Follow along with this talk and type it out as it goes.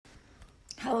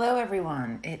Hello,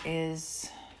 everyone. It is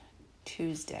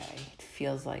Tuesday. It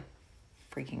feels like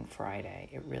freaking Friday.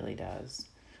 It really does.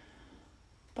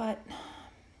 But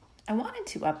I wanted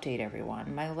to update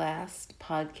everyone. My last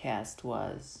podcast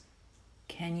was,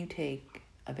 can you take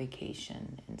a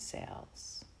vacation in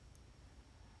sales?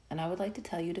 And I would like to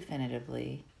tell you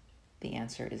definitively, the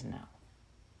answer is no.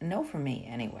 No for me,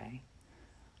 anyway.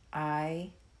 I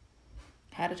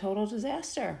had a total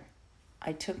disaster.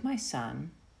 I took my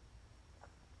son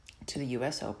to the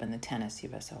U.S. Open, the tennis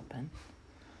U.S. Open.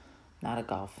 Not a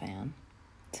golf fan.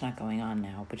 It's not going on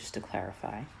now, but just to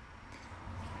clarify.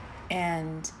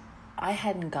 And I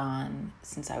hadn't gone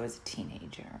since I was a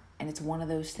teenager. And it's one of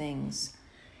those things,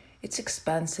 it's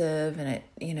expensive and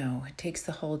it takes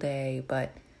the whole day,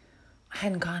 but I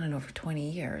hadn't gone in over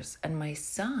 20 years. And my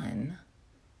son,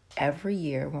 every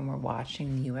year when we're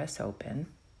watching the U.S. Open,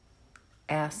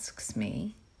 asks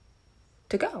me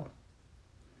to go.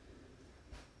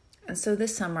 And so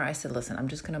this summer I said, listen, I'm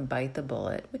just going to bite the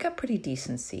bullet. We got pretty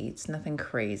decent seats, nothing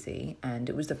crazy. And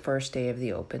it was the first day of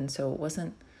the Open, so it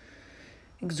wasn't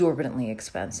exorbitantly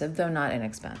expensive, though not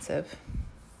inexpensive.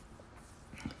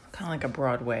 Kind of like a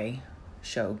Broadway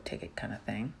show ticket kind of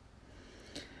thing.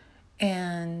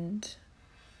 And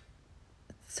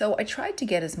so I tried to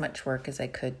get as much work as I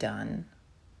could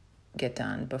get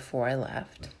done before I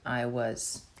left. I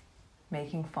was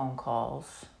making phone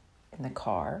calls in the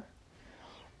car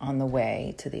on the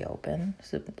way to the Open.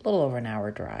 It's a little over an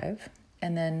hour drive.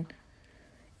 And then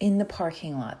in the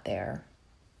parking lot there,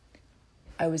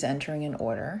 I was entering an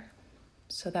order.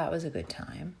 So that was a good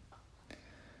time.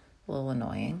 A little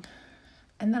annoying.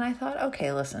 And then I thought,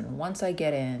 okay, listen, once I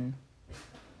get in,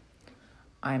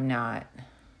 I'm not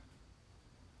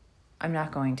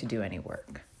going to do any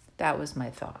work. That was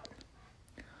my thought.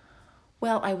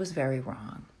 Well, I was very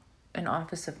wrong. An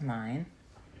office of mine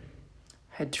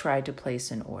had tried to place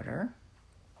an order,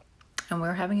 and we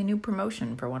were having a new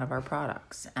promotion for one of our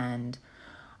products, and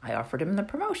I offered him the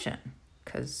promotion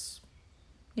because,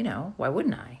 why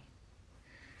wouldn't I?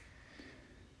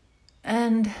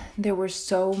 And there was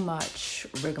so much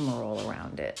rigmarole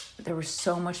around it. There was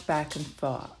so much back and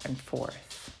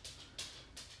forth.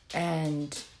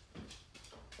 And,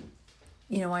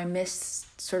 I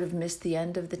missed the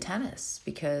end of the tennis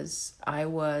because I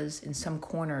was in some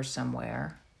corner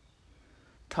somewhere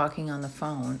talking on the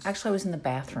phone. Actually, I was in the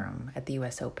bathroom at the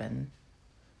U.S. Open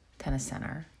Tennis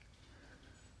Center,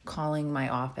 calling my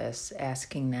office,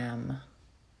 asking them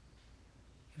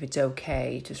if it's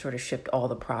okay to sort of shift all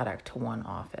the product to one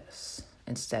office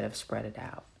instead of spread it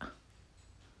out.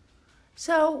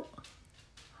 So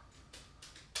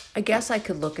I guess I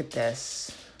could look at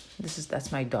this.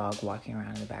 That's my dog walking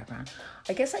around in the background.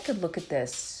 I guess I could look at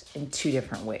this in two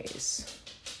different ways.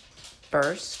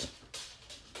 First,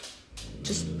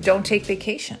 just don't take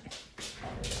vacation.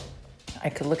 I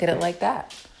could look at it like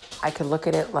that. I could look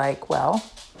at it like, well,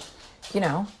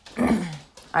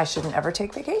 I shouldn't ever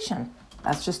take vacation.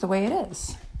 That's just the way it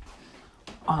is.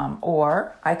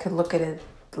 Or I could look at it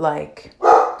like,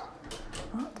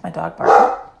 my dog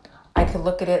barking. I could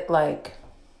look at it like,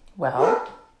 well,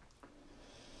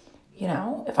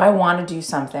 if I want to do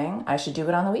something, I should do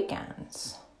it on the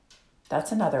weekends.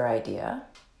 That's another idea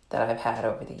that I've had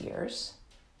over the years.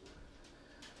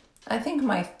 I think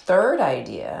my third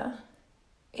idea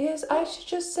is I should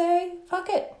just say, fuck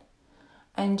it,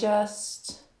 and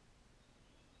just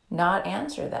not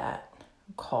answer that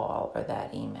call or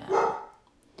that email.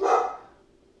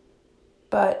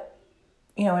 But,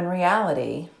 in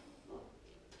reality,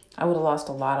 I would have lost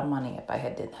a lot of money if I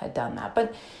had done that.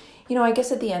 But, I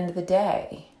guess at the end of the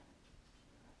day,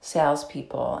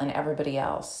 salespeople and everybody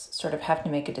else sort of have to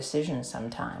make a decision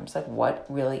sometimes, like what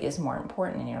really is more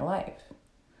important in your life.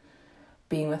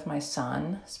 Being with my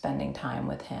son, spending time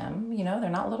with him, they're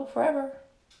not little forever.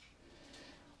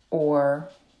 Or,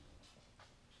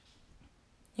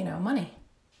 money.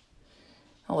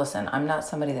 Well, listen, I'm not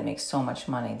somebody that makes so much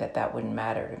money that wouldn't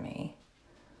matter to me.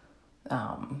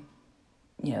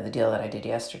 The deal that I did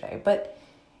yesterday. But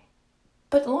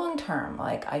long term,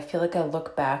 I feel like I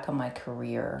look back on my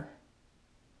career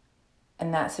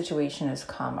and that situation has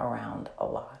come around a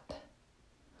lot.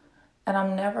 And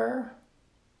I'm never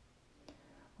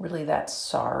really that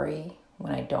sorry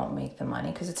when I don't make the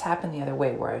money, because it's happened the other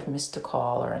way where I've missed a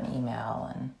call or an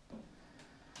email and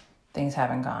things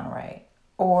haven't gone right.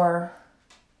 Or,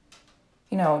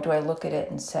 do I look at it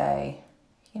and say,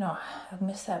 I've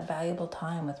missed that valuable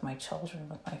time with my children,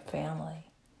 with my family.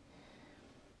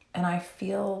 And I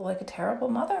feel like a terrible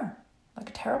mother, like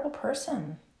a terrible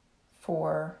person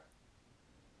for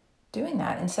doing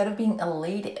that instead of being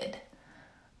elated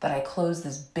that I closed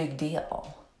this big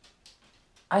deal.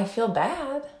 I feel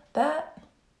bad that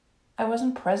I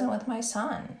wasn't present with my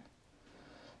son.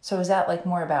 So is that like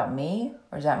more about me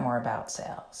or is that more about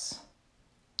sales?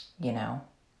 You know,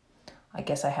 I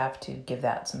guess I have to give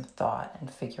that some thought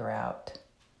and figure out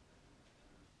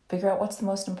what's the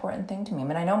most important thing to me. I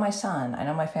mean, I know my son, I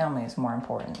know my family is more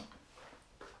important.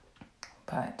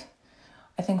 But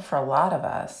I think for a lot of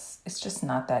us, it's just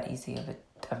not that easy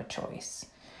of a choice.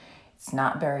 It's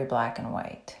not very black and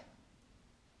white.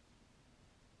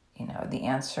 You know, the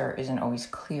answer isn't always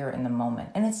clear in the moment.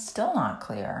 And it's still not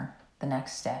clear the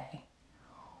next day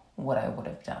what I would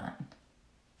have done.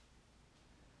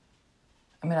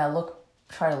 I mean,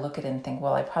 try to look at it and think,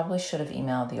 well, I probably should have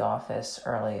emailed the office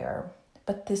earlier.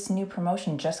 But this new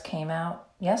promotion just came out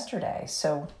yesterday.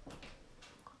 So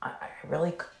I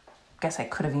really guess I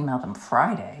could have emailed them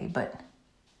Friday, but,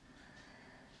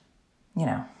 you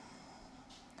know,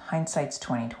 hindsight's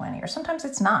 20/20. Or sometimes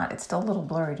it's not. It's still a little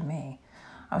blurry to me.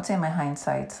 I would say my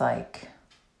hindsight's like,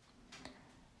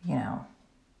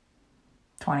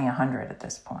 20/100 at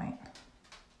this point.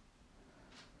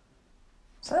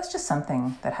 So that's just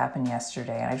something that happened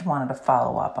yesterday, and I just wanted to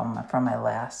follow up from my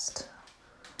last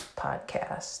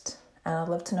podcast. And I'd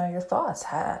love to know your thoughts.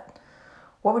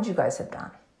 What would you guys have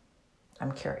done?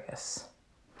 I'm curious.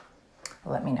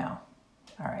 Let me know.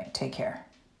 All right, take care.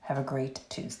 Have a great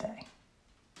Tuesday.